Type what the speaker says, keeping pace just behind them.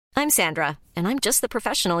I'm Sandra, and I'm just the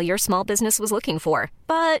professional your small business was looking for.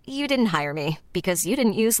 But you didn't hire me because you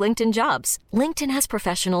didn't use LinkedIn Jobs. LinkedIn has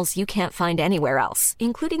professionals you can't find anywhere else,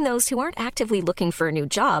 including those who aren't actively looking for a new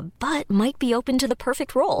job, but might be open to the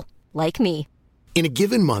perfect role, like me. In a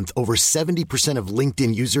given month, over 70% of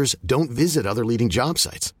LinkedIn users don't visit other leading job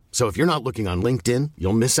sites. So if you're not looking on LinkedIn,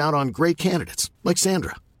 you'll miss out on great candidates like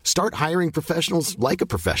Sandra. Start hiring professionals like a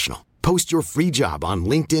professional. Post your free job on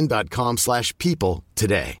linkedin.com/people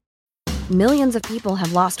today. Millions of people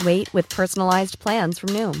have lost weight with personalized plans from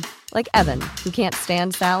Noom. Like Evan, who can't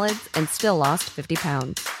stand salads and still lost 50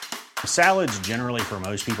 pounds. Salads generally for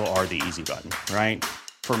most people are the easy button, right?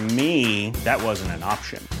 For me, that wasn't an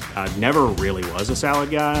option. I never really was a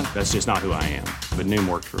salad guy. That's just not who I am. But Noom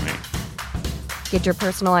worked for me. Get your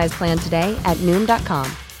personalized plan today at Noom.com.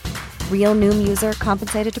 Real Noom user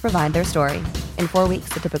compensated to provide their story. In 4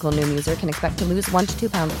 weeks, the typical Noom user can expect to lose 1 to 2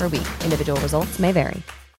 pounds per week. Individual results may vary.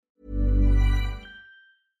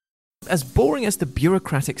 As boring as the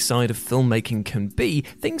bureaucratic side of filmmaking can be,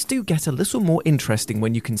 things do get a little more interesting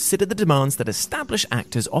when you consider the demands that established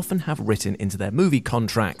actors often have written into their movie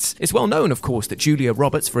contracts. It's well known, of course, that Julia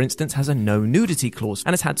Roberts, for instance, has a no nudity clause,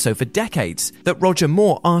 and has had so for decades. That Roger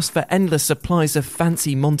Moore asked for endless supplies of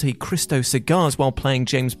fancy Monte Cristo cigars while playing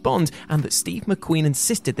James Bond, and that Steve McQueen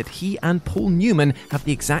insisted that he and Paul Newman have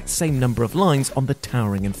the exact same number of lines on The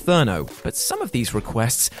Towering Inferno. But some of these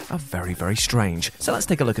requests are very, very strange. So let's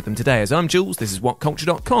take a look at them today. As I'm Jules, this is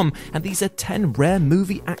WhatCulture.com, and these are 10 rare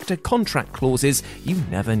movie actor contract clauses you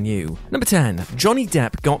never knew. Number 10. Johnny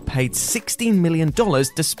Depp got paid $16 million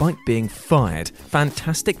despite being fired.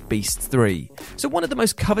 Fantastic Beasts 3. So one of the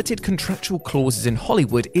most coveted contractual clauses in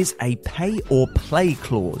Hollywood is a pay or play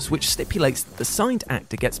clause, which stipulates that the signed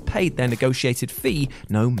actor gets paid their negotiated fee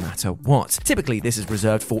no matter what. Typically, this is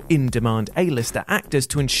reserved for in-demand A-lister actors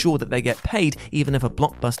to ensure that they get paid even if a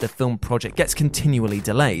blockbuster film project gets continually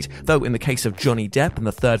delayed. Though in the case of Johnny Depp and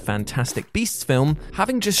the third Fantastic Beasts film,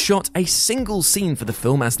 having just shot a single scene for the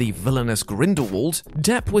film as the villainous Grindelwald,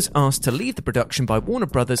 Depp was asked to leave the production by Warner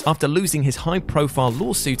Brothers after losing his high-profile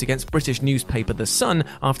lawsuit against British newspaper The Sun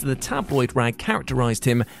after the tabloid rag characterised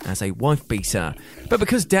him as a wife-beater. But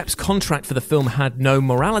because Depp's contract for the film had no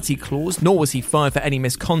morality clause, nor was he fired for any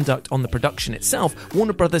misconduct on the production itself,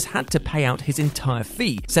 Warner Brothers had to pay out his entire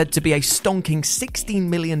fee, said to be a stonking $16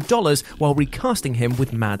 million while recasting him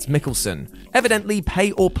with Mads Mikkelsen. Evidently,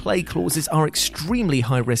 pay or play clauses are extremely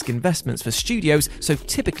high-risk investments for studios, so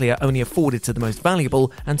typically are only afforded to the most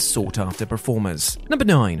valuable and sought-after performers. Number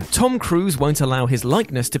 9. Tom Cruise won't allow his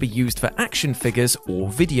likeness to be used for action figures or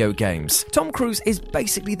video games. Tom Cruise is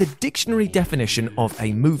basically the dictionary definition of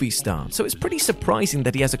a movie star, so it's pretty surprising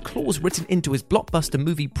that he has a clause written into his blockbuster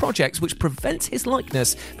movie projects which prevents his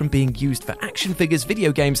likeness from being used for action figures,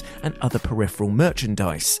 video games, and other peripheral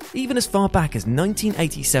merchandise. Even as far back as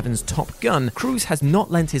 1987's Top Gun, Cruise has not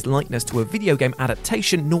lent his likeness to a video game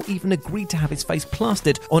adaptation, nor even agreed to have his face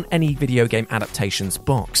plastered on any video game adaptation's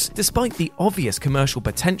box. Despite the obvious commercial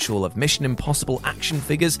potential of Mission Impossible action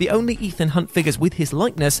figures, the only Ethan Hunt figures with his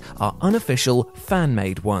likeness are unofficial,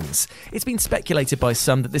 fan-made ones. It's been speculated by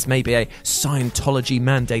some that this may be a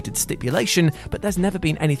Scientology-mandated stipulation, but there's never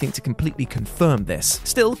been anything to completely confirm this.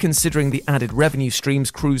 Still, considering the added revenue streams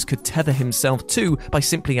Cruise could tether himself to by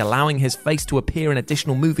simply allowing his face to appear in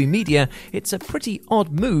additional movie media, it's a pretty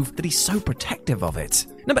odd move that he's so protective of it.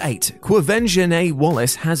 Number 8. Quvenzhané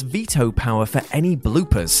Wallis has veto power for any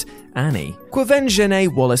bloopers. Annie. Quvenzhané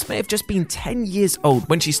Wallis may have just been 10 years old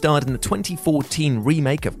when she starred in the 2014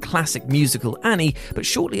 remake of classic musical Annie, but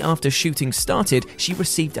shortly after shooting started, she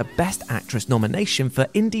received a Best Actress nomination for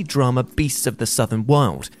indie drama Beasts of the Southern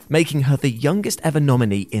Wild, making her the youngest ever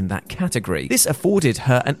nominee in that category. This afforded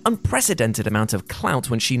her an unprecedented amount of clout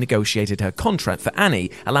when she negotiated her contract for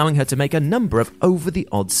Annie, allowing her to make a number of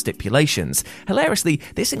over-the-odds stipulations. Hilariously,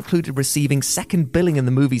 this included receiving second billing in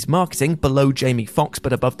the movie's marketing, below Jamie Foxx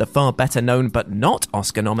but above the far better known but not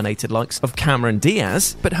Oscar-nominated likes of Cameron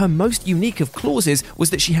Diaz. But her most unique of clauses was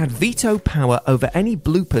that she had veto power over any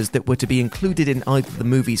bloopers that were to be included in either the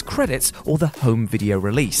movie's credits or the home video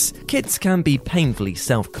release. Kids can be painfully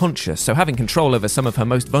self-conscious, so having control over some of her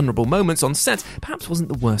most vulnerable moments on set perhaps wasn't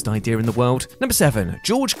the worst idea in the world. Number 7.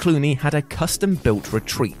 George Clooney had a custom-built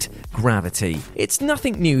retreat. Gravity. It's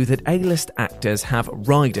nothing new that A-list actors have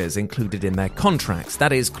riders included in their contracts,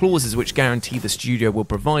 that is, clauses which guarantee the studio will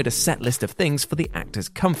provide a set list of things for the actor's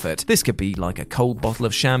comfort. This could be like a cold bottle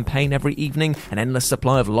of champagne every evening, an endless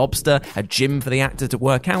supply of lobster, a gym for the actor to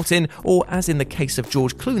work out in, or, as in the case of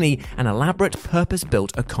George Clooney, an elaborate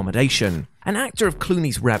purpose-built accommodation. An actor of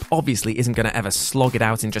Clooney's rep obviously isn't going to ever slog it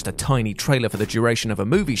out in just a tiny trailer for the duration of a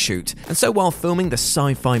movie shoot, and so while filming the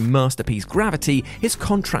sci-fi masterpiece Gravity, his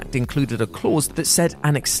contract included a clause that said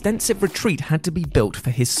an extensive retreat had to be built for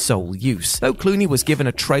his sole use. Though Clooney was given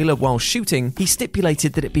a trailer while shooting, he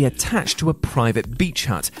stipulated that it be attached to a private beach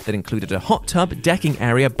hut that included a hot tub, decking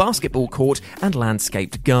area, basketball court, and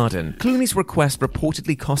landscaped garden. Clooney's request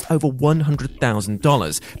reportedly cost over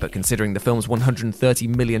 $100,000, but considering the film's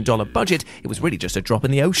 $130 million budget, it was really just a drop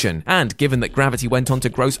in the ocean. And given that Gravity went on to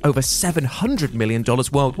gross over $700 million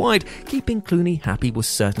worldwide, keeping Clooney happy was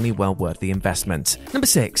certainly well worth the investment. Number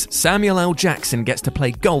 6. Samuel L. Jackson gets to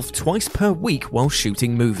play golf twice per week while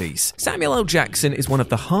shooting movies. Samuel L. Jackson is one of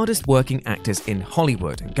the hardest working actors in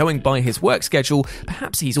Hollywood, and going by his work schedule,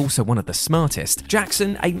 perhaps he's also one of the smartest.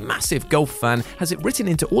 Jackson, a massive golf fan, has it written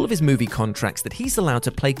into all of his movie contracts that he's allowed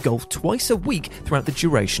to play golf twice a week throughout the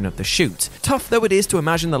duration of the shoot. Tough though it is to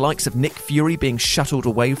imagine the likes of Nick Fury being shuttled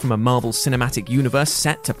away from a Marvel Cinematic Universe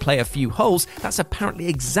set to play a few holes, that's apparently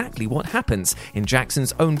exactly what happens. In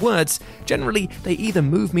Jackson's own words, generally, they either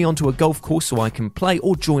move me onto a golf course so I can play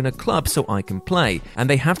or join a club so I can play, and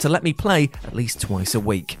they have to let me play at least twice a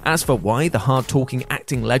week. As for why the hard-talking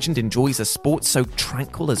acting legend enjoys a sport so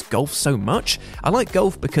tranquil as golf so much, I like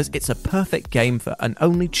golf because it's a perfect game for an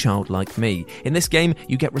only child like me. In this game,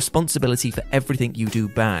 you get responsibility for everything you do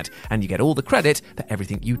bad, and you get all the credit for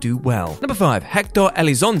everything you do well. Number 5. Hector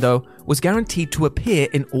Elizondo was guaranteed to appear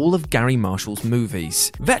in all of Gary Marshall's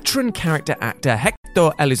movies. Veteran character actor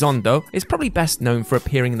Hector Elizondo is probably best known for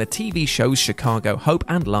appearing in the TV shows Chicago Hope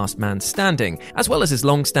and Last Man Standing, as well as his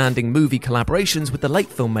long-standing movie collaborations with the late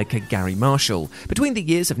filmmaker Gary Marshall. Between the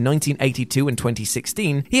years of 1982 and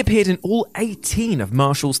 2016, he appeared in all 18 of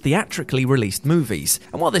Marshall's theatrically released movies.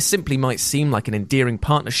 And while this simply might seem like an endearing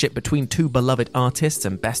partnership between two beloved artists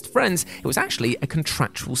and best friends, it was actually a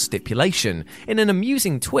contractual stipulation. In an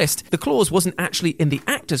amusing twist, the clause wasn't actually in the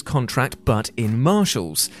actor's contract, but in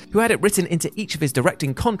Marshall's, who had it written into each of his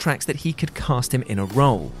directing contracts that he could cast him in a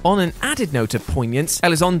role. On an added note of poignance,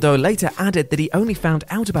 Elizondo later added that he only found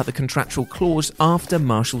out about the contractual clause after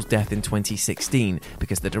Marshall's death in 2016,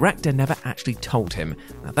 because the director never actually told him.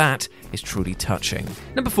 Now that is truly touching.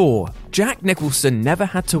 Number 4. Jack Nicholson never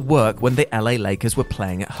had to work when the LA Lakers were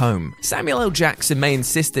playing at home. Samuel L. Jackson may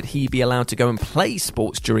insist that he be allowed to go and play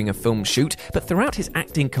sports during a film shoot, but throughout his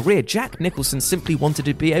acting career, Jack Nicholson simply wanted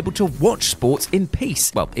to be able to watch sports in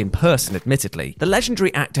peace. Well, in person, admittedly. The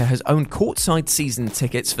legendary actor has owned courtside season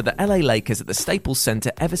tickets for the LA Lakers at the Staples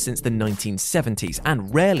Center ever since the 1970s,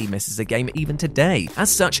 and rarely misses a game even today.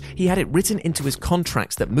 As such, he had it written into his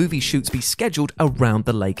contracts that movie shoots be scheduled around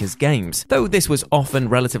the Lakers games. Though this was often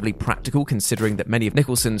relatively practical, considering that many of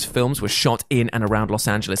Nicholson's films were shot in and around Los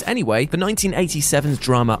Angeles anyway, for 1987's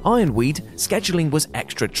drama Ironweed, scheduling was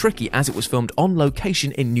extra tricky as it was filmed on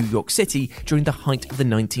location in New York City during the height of the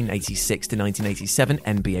 1986 to 1987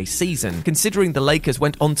 NBA season. Considering the Lakers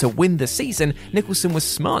went on to win the season, Nicholson was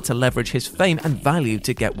smart to leverage his fame and value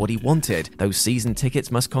to get what he wanted. Those season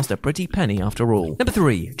tickets must cost a pretty penny after all. Number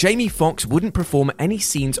 3. Jamie Foxx wouldn't perform any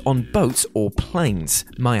scenes on boats or planes.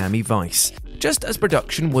 Miami Vice. Just as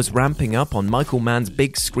production was ramping up on Michael Mann's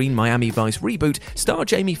big screen Miami Vice reboot, star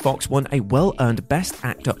Jamie Foxx won a well-earned Best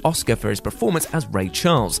Actor Oscar for his performance as Ray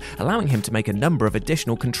Charles, allowing him to make a number of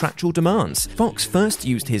additional contractual demands. Foxx first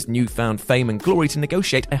used his newfound fame and glory to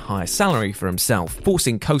negotiate a higher salary for himself,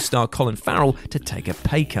 forcing co-star Colin Farrell to take a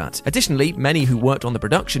pay cut. Additionally, many who worked on the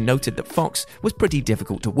production noted that Foxx was pretty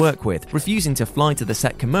difficult to work with, refusing to fly to the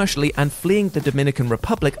set commercially and fleeing the Dominican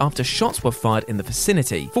Republic after shots were fired in the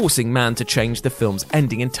vicinity, forcing Mann to change the film's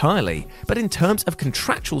ending entirely. But in terms of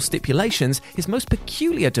contractual stipulations, his most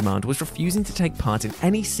peculiar demand was refusing to take part in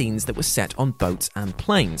any scenes that were set on boats and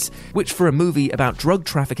planes, which for a movie about drug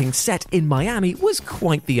trafficking set in Miami was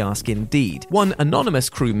quite the ask indeed. One anonymous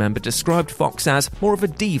crew member described Foxx as more of a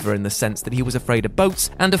diva in the sense that he was afraid of boats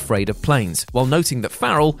and afraid of planes, while noting that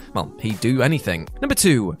Farrell, well, he'd do anything. Number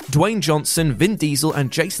 2. Dwayne Johnson, Vin Diesel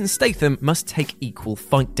and Jason Statham must take equal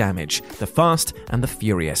fight damage. The Fast and the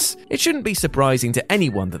Furious. It shouldn't be surprising to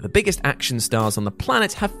anyone that the biggest action stars on the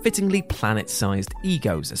planet have fittingly planet-sized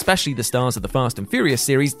egos, especially the stars of the Fast and Furious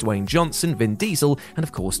series, Dwayne Johnson, Vin Diesel, and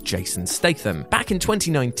of course Jason Statham. Back in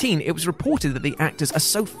 2019, it was reported that the actors are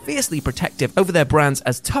so fiercely protective over their brands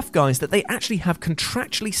as tough guys that they actually have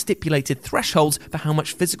contractually stipulated thresholds for how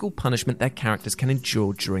much physical punishment their characters can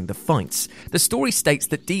endure during the fights. The story states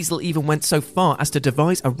that Diesel even went so far as to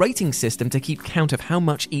devise a rating system to keep count of how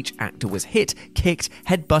much each actor was hit, kicked,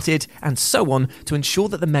 headbutted, and so on to ensure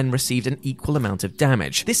that the men received an equal amount of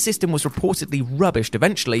damage. This system was reportedly rubbished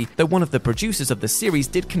eventually, though one of the producers of the series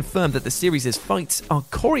did confirm that the series' fights are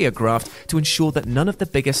choreographed to ensure that none of the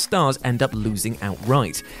biggest stars end up losing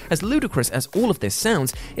outright. As ludicrous as all of this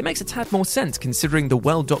sounds, it makes a tad more sense considering the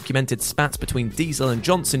well-documented spats between Diesel and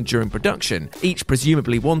Johnson during production, each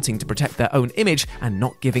presumably wanting to protect their own image and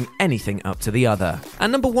not giving anything up to the other. At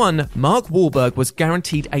number 1, Mark Wahlberg was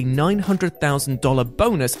guaranteed a $900,000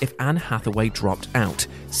 bonus if Anne Hathaway dropped out.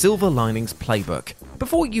 Silver Linings Playbook.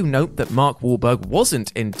 Before you note that Mark Wahlberg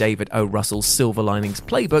wasn't in David O. Russell's Silver Linings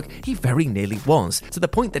Playbook, he very nearly was, to the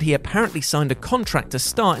point that he apparently signed a contract to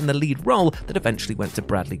star in the lead role that eventually went to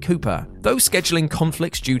Bradley Cooper. Though scheduling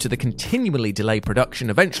conflicts due to the continually delayed production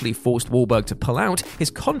eventually forced Wahlberg to pull out, his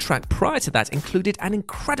contract prior to that included an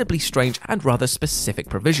incredibly strange and rather specific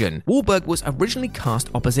provision. Wahlberg was originally cast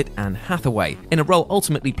opposite Anne Hathaway, in a role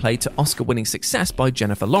ultimately played to Oscar-winning success by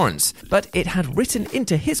Jennifer Lawrence, but it had written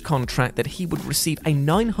into his contract that he would receive a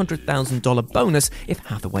 $900,000 bonus if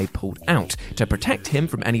Hathaway pulled out, to protect him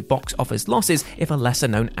from any box office losses if a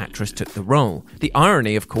lesser-known actress took the role. The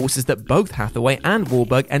irony, of course, is that both Hathaway and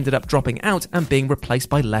Wahlberg ended up dropping out and being replaced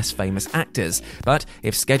by less famous actors. But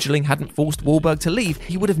if scheduling hadn't forced Wahlberg to leave,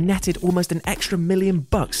 he would have netted almost an extra $1 million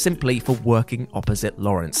simply for working opposite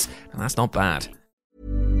Lawrence. And that's not bad.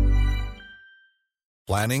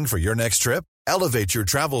 Planning for your next trip? Elevate your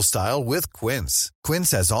travel style with Quince.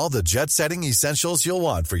 Quince has all the jet-setting essentials you'll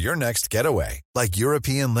want for your next getaway, like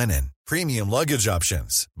European linen, premium luggage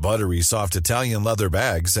options, buttery soft Italian leather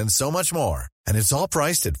bags, and so much more. And it's all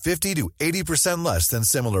priced at 50 to 80% less than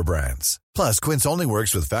similar brands. Plus, Quince only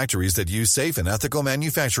works with factories that use safe and ethical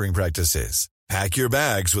manufacturing practices. Pack your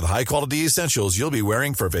bags with high-quality essentials you'll be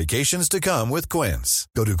wearing for vacations to come with Quince.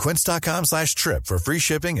 Go to quince.com/trip for free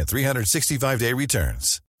shipping and 365-day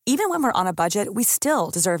returns. Even when we're on a budget, we still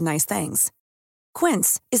deserve nice things.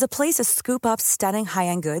 Quince is a place to scoop up stunning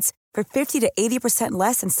high-end goods for 50 to 80%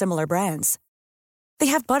 less than similar brands. They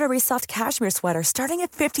have buttery soft cashmere sweaters starting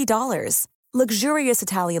at $50, luxurious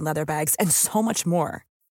Italian leather bags, and so much more.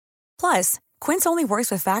 Plus, Quince only works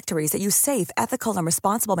with factories that use safe, ethical, and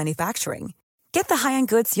responsible manufacturing. Get the high-end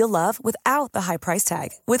goods you'll love without the high price tag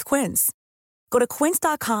with Quince. Go to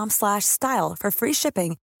quince.com/style for free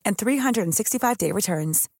shipping and 365-day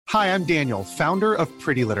returns. Hi, I'm Daniel, founder of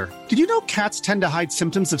Pretty Litter. Did you know cats tend to hide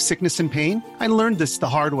symptoms of sickness and pain? I learned this the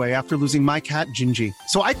hard way after losing my cat, Gingy.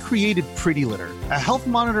 So I created Pretty Litter, a health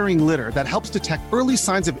monitoring litter that helps detect early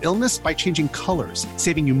signs of illness by changing colors,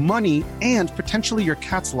 saving you money and potentially your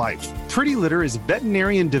cat's life. Pretty Litter is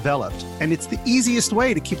veterinarian developed, and it's the easiest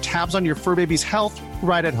way to keep tabs on your fur baby's health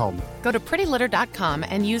right at home. Go to prettylitter.com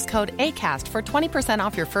and use code ACAST for 20%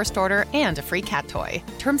 off your first order and a free cat toy.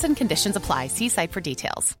 Terms and conditions apply. See site for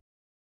details.